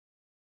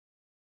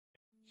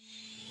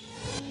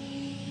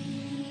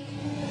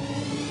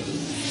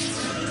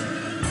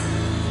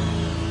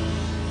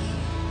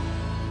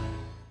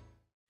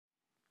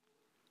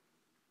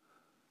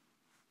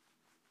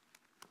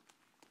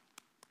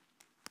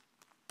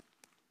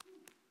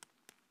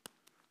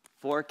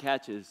4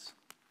 catches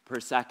per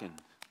second.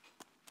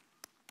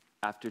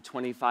 After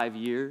 25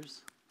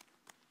 years,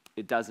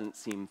 it doesn't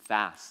seem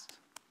fast.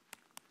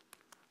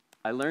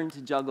 I learned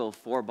to juggle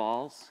 4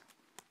 balls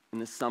in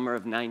the summer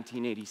of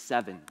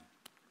 1987.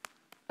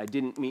 I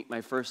didn't meet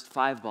my first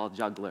 5-ball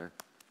juggler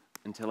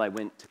until I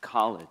went to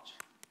college.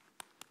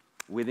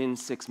 Within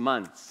 6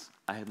 months,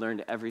 I had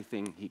learned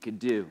everything he could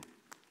do.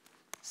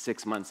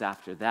 6 months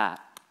after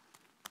that,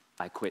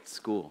 I quit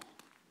school.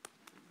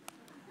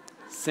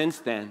 Since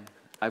then,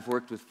 I've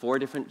worked with 4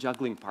 different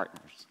juggling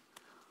partners,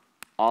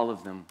 all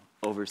of them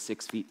over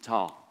 6 feet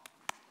tall.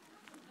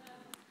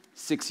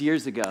 6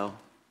 years ago,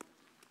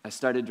 I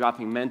started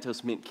dropping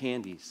Mentos mint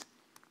candies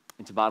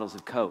into bottles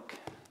of Coke.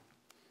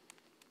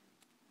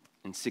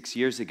 And 6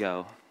 years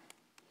ago,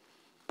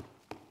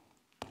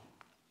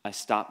 I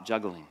stopped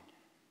juggling.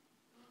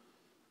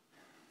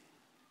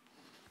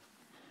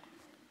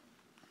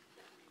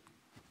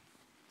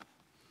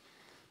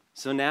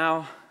 So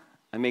now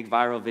I make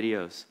viral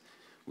videos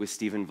with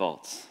Stephen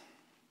Voltz.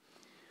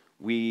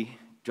 We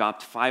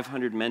dropped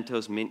 500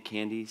 Mentos mint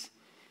candies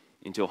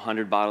into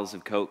 100 bottles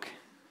of Coke.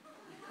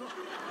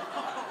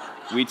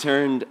 We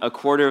turned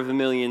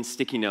 250,000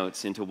 sticky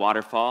notes into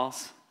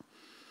waterfalls.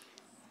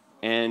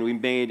 And we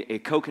made a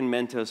Coke and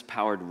Mentos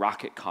powered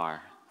rocket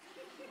car.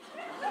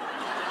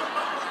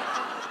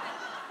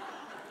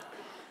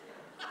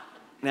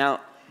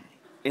 Now,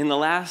 in the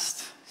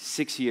last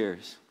 6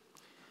 years,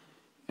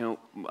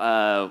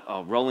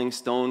 Rolling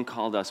Stone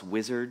called us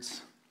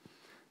wizards.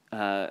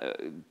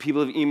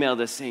 People have emailed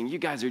us saying, you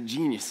guys are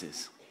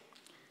geniuses.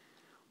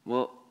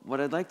 Well,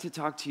 what I'd like to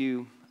talk to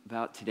you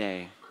about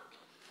today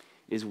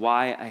is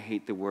why I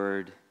hate the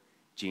word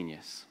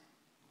genius.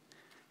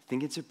 I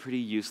think it's a pretty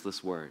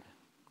useless word.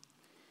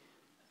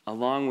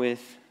 Along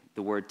with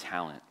the word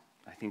talent,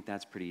 I think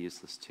that's pretty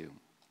useless too.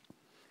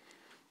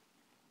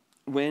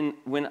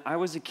 When I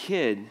was a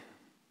kid,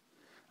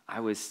 I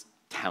was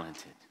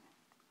talented.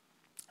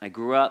 I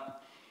grew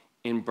up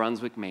in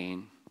Brunswick,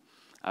 Maine.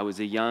 I was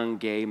a young,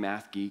 gay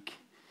math geek,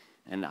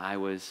 and I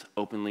was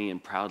openly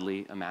and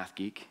proudly a math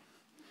geek.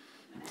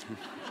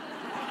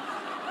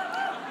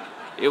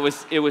 It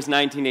was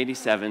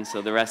 1987,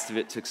 so the rest of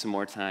it took some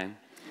more time.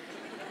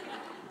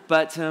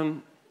 But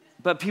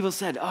people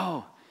said,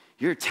 oh,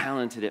 you're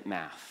talented at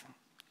math.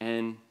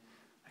 And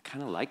I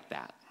kind of liked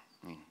that.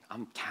 I mean,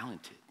 I'm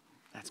talented.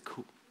 That's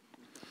cool.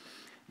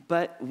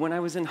 But when I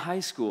was in high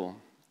school,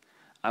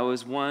 I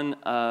was one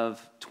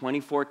of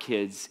 24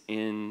 kids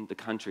in the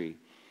country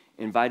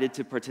invited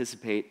to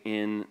participate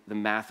in the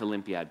Math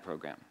Olympiad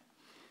program.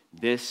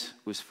 This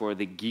was for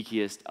the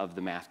geekiest of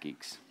the math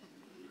geeks.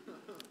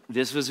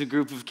 This was a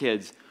group of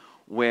kids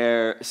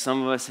where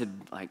some of us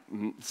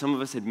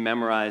had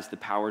memorized the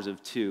powers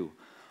of 2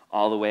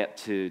 all the way up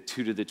to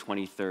 2 to the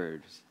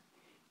 23rd,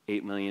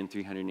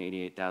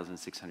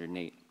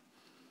 8,388,608.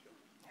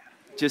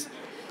 Just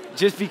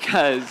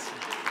because,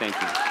 thank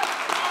you.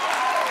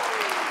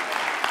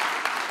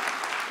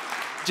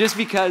 Just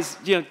because,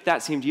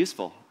 that seemed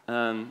useful.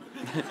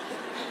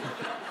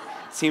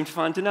 Seemed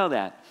fun to know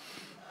that.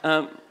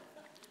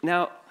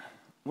 Now,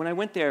 when I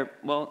went there,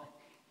 well,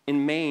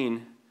 in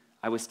Maine,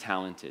 I was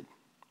talented.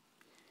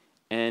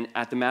 And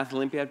at the Math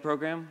Olympiad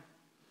program,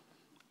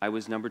 I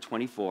was number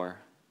 24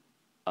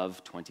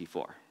 of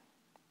 24.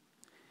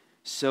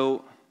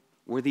 So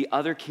were the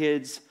other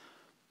kids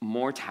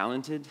more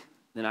talented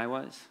than I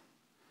was?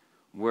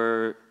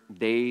 Were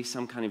they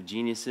some kind of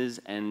geniuses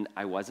and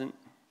I wasn't?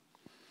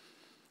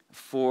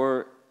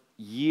 For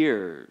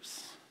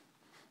years,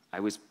 I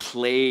was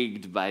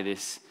plagued by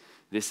this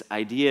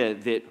idea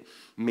that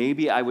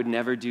maybe I would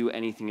never do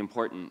anything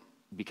important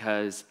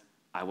because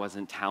I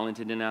wasn't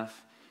talented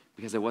enough,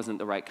 because I wasn't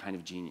the right kind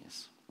of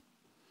genius.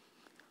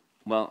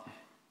 Well,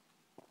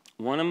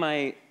 one of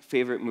my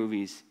favorite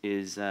movies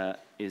is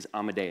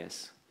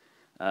Amadeus,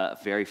 a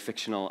very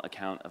fictional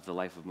account of the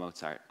life of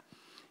Mozart.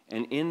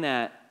 And in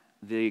that,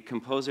 the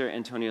composer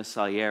Antonio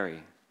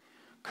Salieri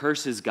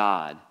curses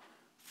God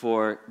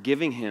for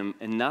giving him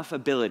enough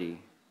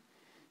ability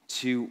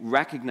to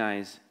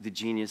recognize the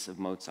genius of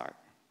Mozart,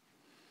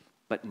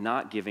 but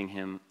not giving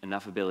him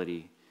enough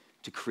ability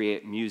to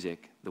create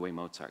music the way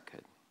Mozart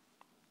could.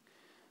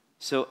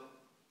 So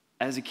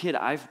as a kid,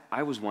 I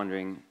was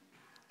wondering,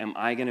 am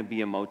I going to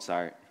be a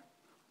Mozart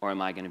or am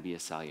I going to be a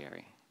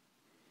Salieri?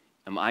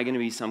 Am I going to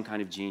be some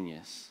kind of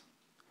genius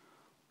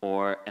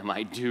or am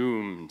I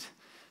doomed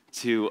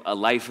to a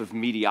life of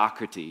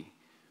mediocrity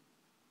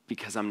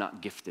because I'm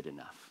not gifted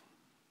enough?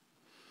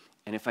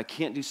 And if I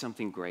can't do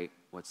something great,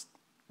 what's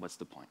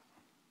the point?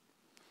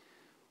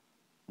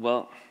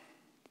 Well,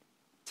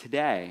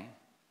 today,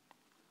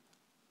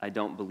 I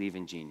don't believe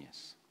in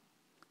genius.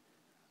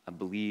 I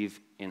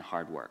believe in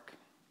hard work.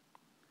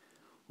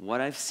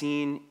 What I've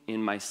seen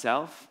in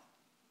myself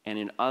and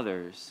in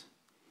others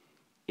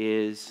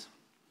is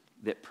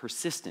that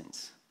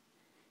persistence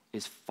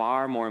is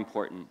far more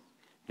important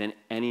than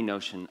any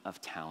notion of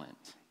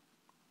talent.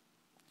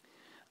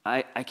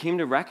 I came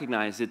to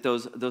recognize that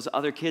those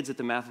other kids at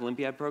the Math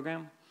Olympiad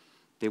program,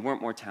 they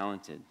weren't more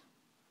talented.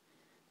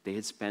 they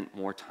had spent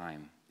more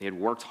time. They had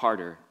worked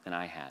harder than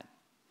I had.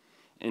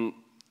 And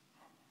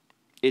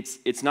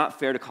it's not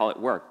fair to call it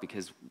work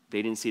because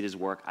they didn't see it as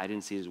work, I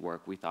didn't see it as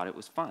work, we thought it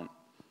was fun.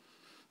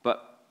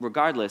 But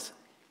regardless,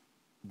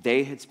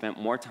 they had spent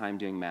more time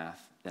doing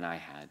math than I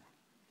had,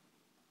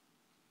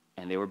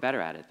 and they were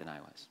better at it than I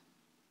was.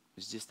 It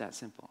was just that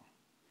simple.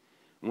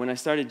 When I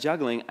started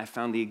juggling, I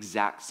found the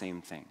exact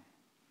same thing.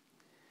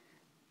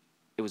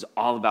 It was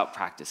all about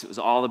practice. It was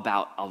all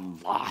about a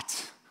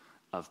lot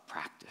of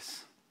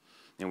practice.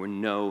 There were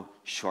no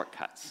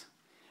shortcuts.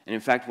 And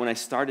in fact, when I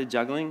started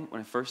juggling, when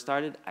I first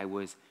started, I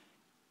was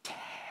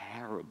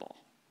terrible.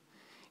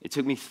 It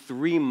took me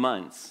 3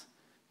 months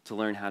to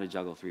learn how to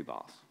juggle 3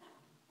 balls.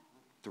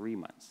 3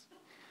 months.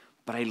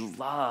 But I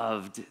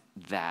loved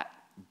that,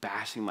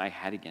 bashing my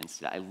head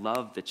against it. I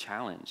loved the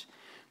challenge.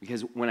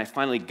 Because when I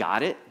finally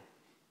got it,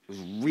 it was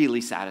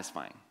really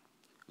satisfying.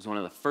 It was one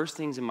of the first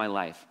things in my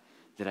life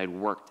that I'd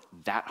worked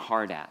that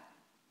hard at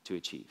to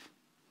achieve.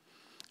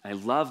 I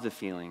love the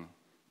feeling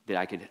that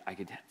I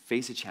could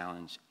face a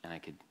challenge and I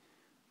could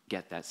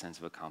get that sense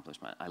of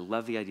accomplishment. I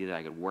love the idea that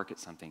I could work at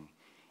something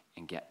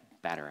and get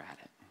better at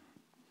it.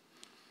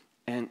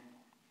 And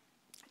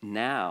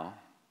now,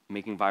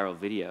 making viral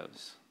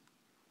videos,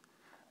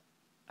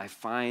 I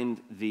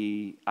find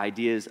the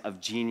ideas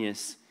of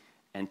genius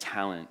and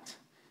talent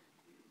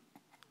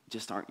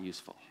just aren't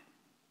useful.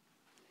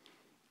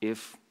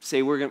 If,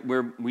 say,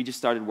 we just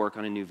started work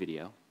on a new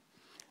video,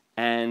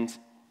 and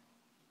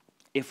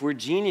if we're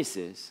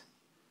geniuses,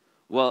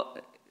 well,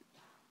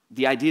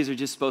 the ideas are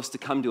just supposed to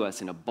come to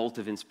us in a bolt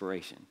of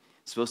inspiration.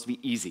 It's supposed to be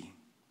easy,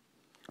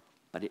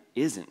 but it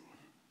isn't.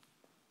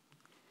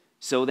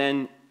 So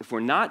then, if we're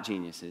not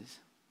geniuses,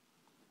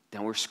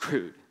 then we're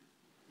screwed,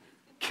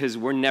 because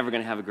we're never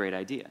going to have a great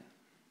idea.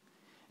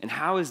 And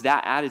how is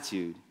that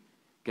attitude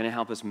going to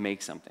help us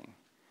make something?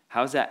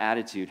 How does that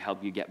attitude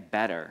help you get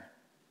better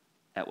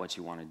at what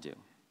you want to do?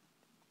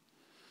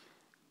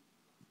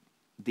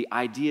 The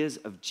ideas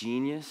of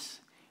genius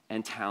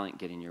and talent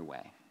get in your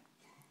way.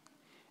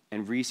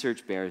 And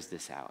research bears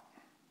this out.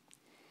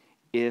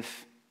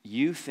 If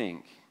you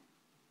think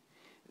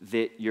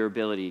that your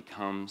ability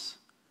comes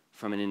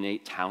from an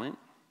innate talent,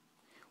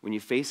 when you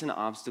face an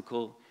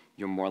obstacle,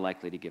 you're more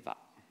likely to give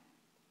up.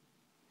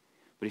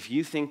 But if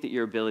you think that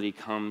your ability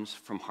comes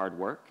from hard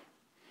work,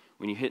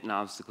 when you hit an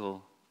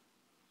obstacle,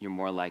 you're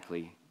more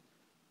likely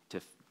to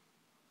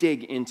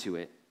dig into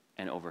it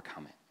and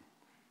overcome it.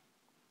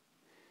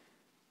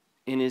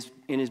 In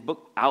his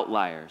book,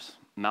 Outliers,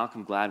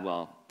 Malcolm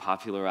Gladwell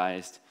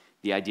popularized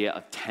the idea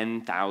of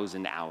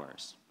 10,000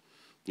 hours.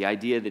 The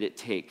idea that it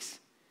takes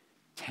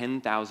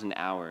 10,000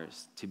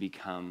 hours to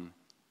become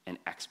an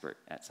expert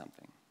at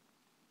something.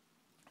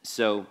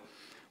 So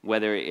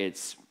whether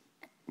it's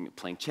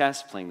playing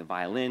chess, playing the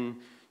violin,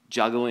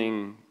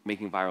 juggling,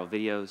 making viral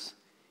videos,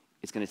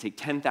 it's going to take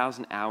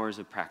 10,000 hours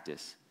of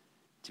practice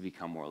to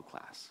become world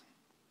class.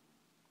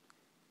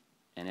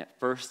 And at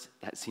first,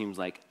 that seems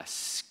like a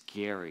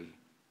scary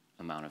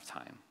amount of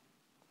time.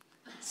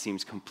 It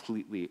seems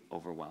completely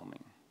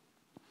overwhelming.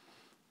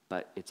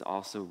 But it's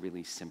also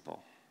really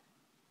simple.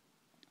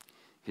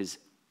 Because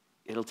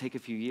it'll take a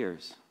few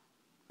years,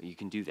 but you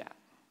can do that.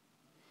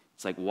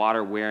 It's like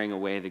water wearing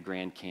away the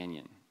Grand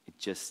Canyon. It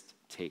just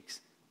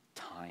takes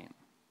time.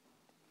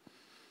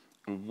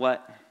 And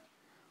what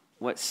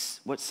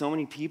so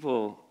many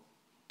people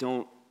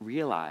don't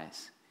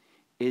realize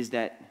is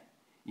that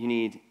you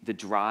need the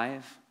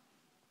drive,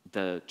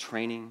 the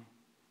training,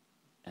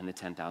 and the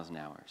 10,000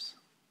 hours.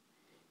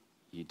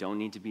 You don't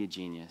need to be a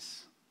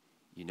genius.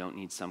 You don't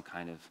need some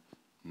kind of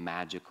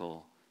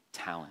magical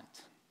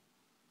talent.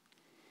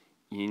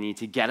 You need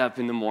to get up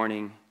in the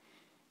morning,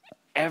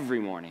 every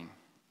morning,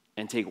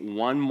 and take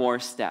one more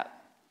step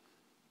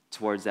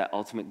towards that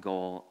ultimate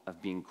goal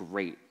of being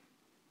great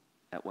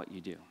at what you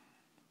do.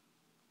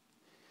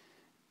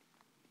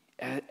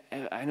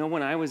 I know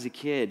when I was a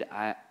kid,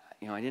 I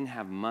didn't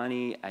have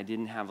money, I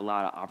didn't have a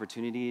lot of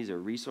opportunities or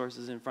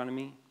resources in front of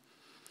me,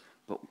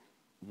 but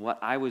what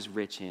I was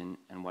rich in,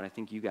 and what I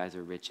think you guys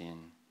are rich in,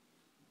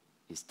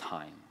 is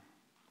time.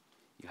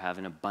 You have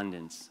an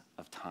abundance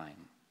of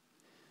time.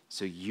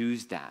 So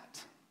use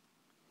that.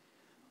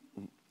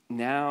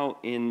 Now,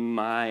 in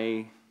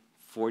my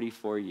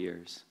 44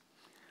 years,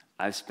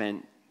 I've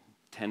spent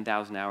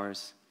 10,000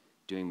 hours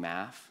doing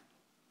math.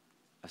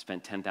 I've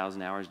spent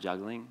 10,000 hours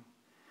juggling.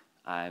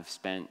 I've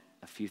spent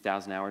a few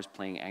thousand hours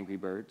playing Angry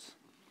Birds.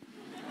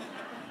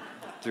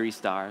 3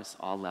 stars,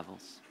 all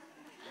levels.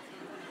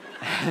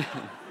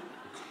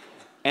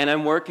 And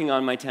I'm working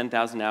on my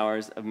 10,000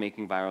 hours of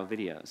making viral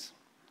videos.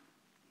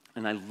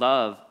 And I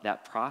love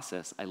that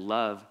process. I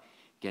love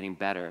getting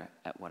better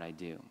at what I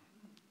do.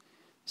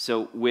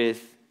 So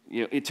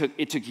it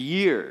took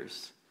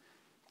years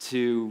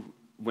to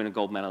win a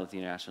gold medal at the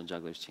International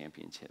Jugglers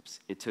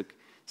Championships. It took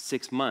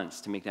 6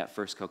 months to make that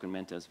first Coke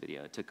Mentos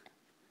video. It took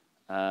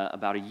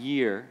about a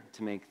year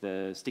to make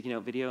the sticky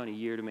note video and a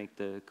year to make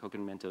the Coke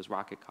Mentos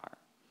rocket car.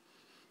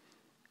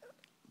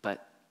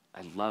 But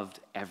I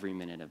loved every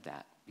minute of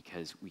that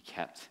because we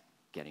kept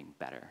getting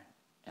better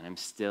and I'm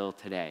still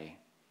today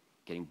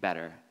getting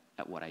better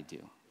at what I do.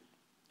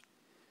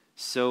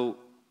 So,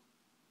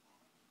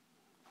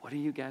 what do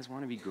you guys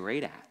want to be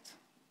great at?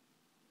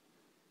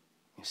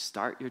 You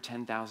start your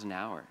 10,000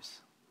 hours.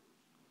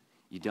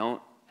 You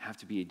don't have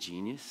to be a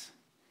genius.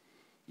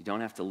 You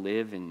don't have to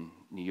live in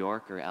New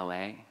York or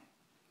LA.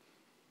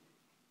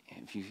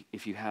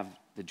 If you have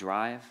the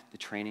drive, the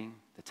training,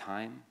 the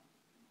time,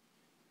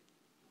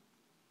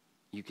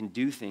 you can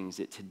do things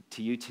that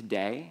to you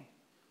today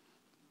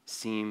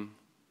seem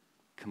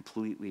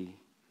completely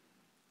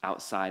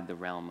outside the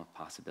realm of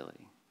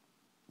possibility.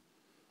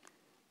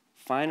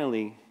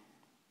 Finally,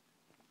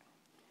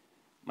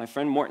 my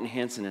friend Morten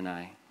Hansen and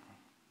I,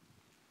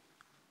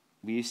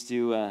 we used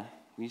to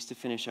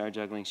finish our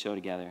juggling show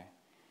together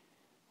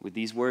with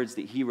these words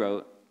that he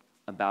wrote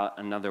about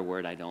another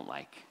word I don't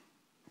like,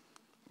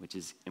 which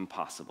is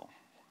impossible.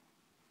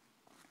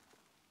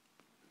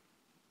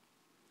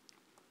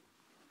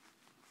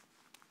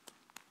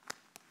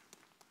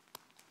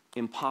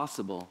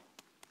 Impossible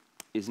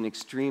is an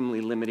extremely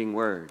limiting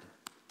word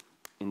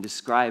in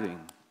describing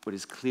what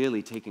is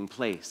clearly taking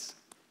place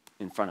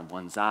in front of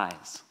one's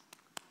eyes.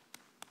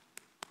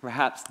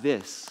 Perhaps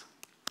this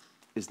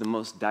is the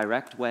most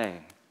direct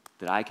way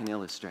that I can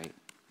illustrate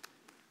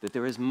that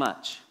there is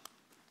much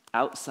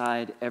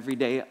outside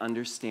everyday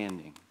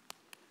understanding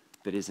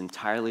that is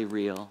entirely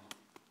real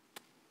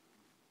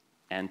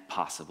and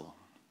possible.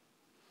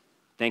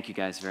 Thank you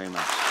guys very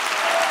much.